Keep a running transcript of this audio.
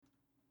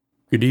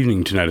Good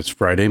evening. Tonight is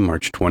Friday,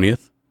 March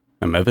 20th.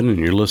 I'm Evan, and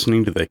you're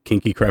listening to the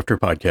Kinky Crafter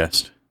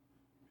Podcast.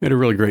 We had a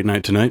really great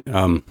night tonight.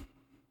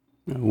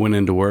 Went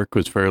into work,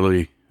 was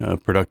fairly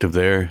productive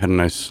there. Had a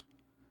nice,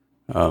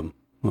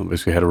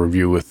 basically had a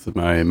review with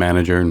my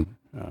manager and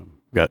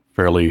got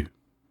fairly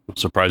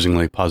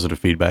surprisingly positive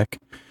feedback.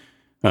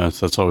 So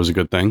that's always a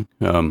good thing.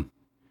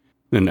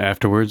 Then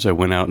afterwards, I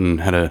went out and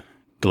had a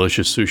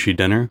delicious sushi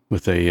dinner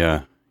with with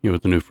a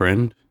new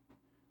friend.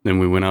 Then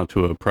we went out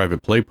to a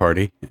private play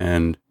party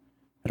and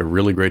had a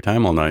really great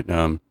time all night.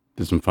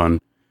 Did some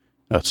fun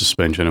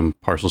suspension and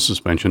partial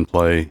suspension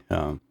play.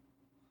 All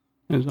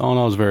in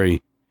all, it was a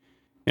very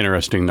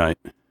interesting night.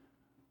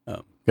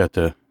 Got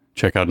to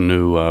check out a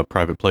new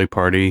private play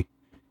party,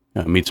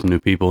 meet some new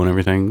people and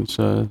everything. It's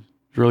a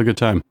really good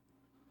time.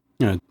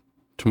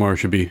 Tomorrow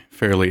should be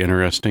fairly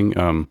interesting.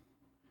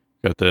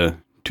 Got the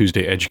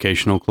Tuesday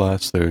educational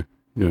class. They're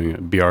doing a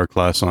BR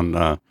class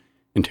on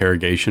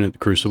interrogation at the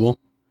Crucible.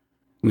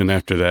 And then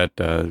after that,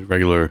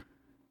 regular,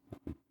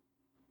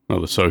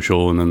 the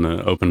social and then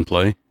the open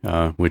play,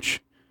 which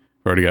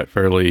I've already got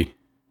fairly,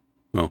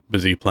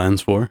 busy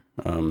plans for.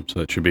 So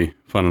that should be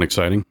fun and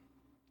exciting.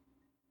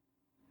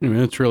 Anyway,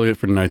 that's really it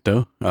for tonight,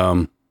 though.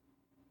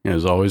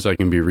 As always, I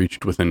can be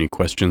reached with any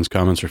questions,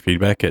 comments, or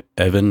feedback at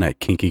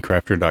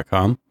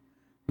evan@kinkycrafter.com.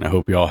 And I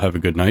hope you all have a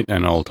good night,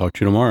 and I'll talk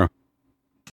to you tomorrow.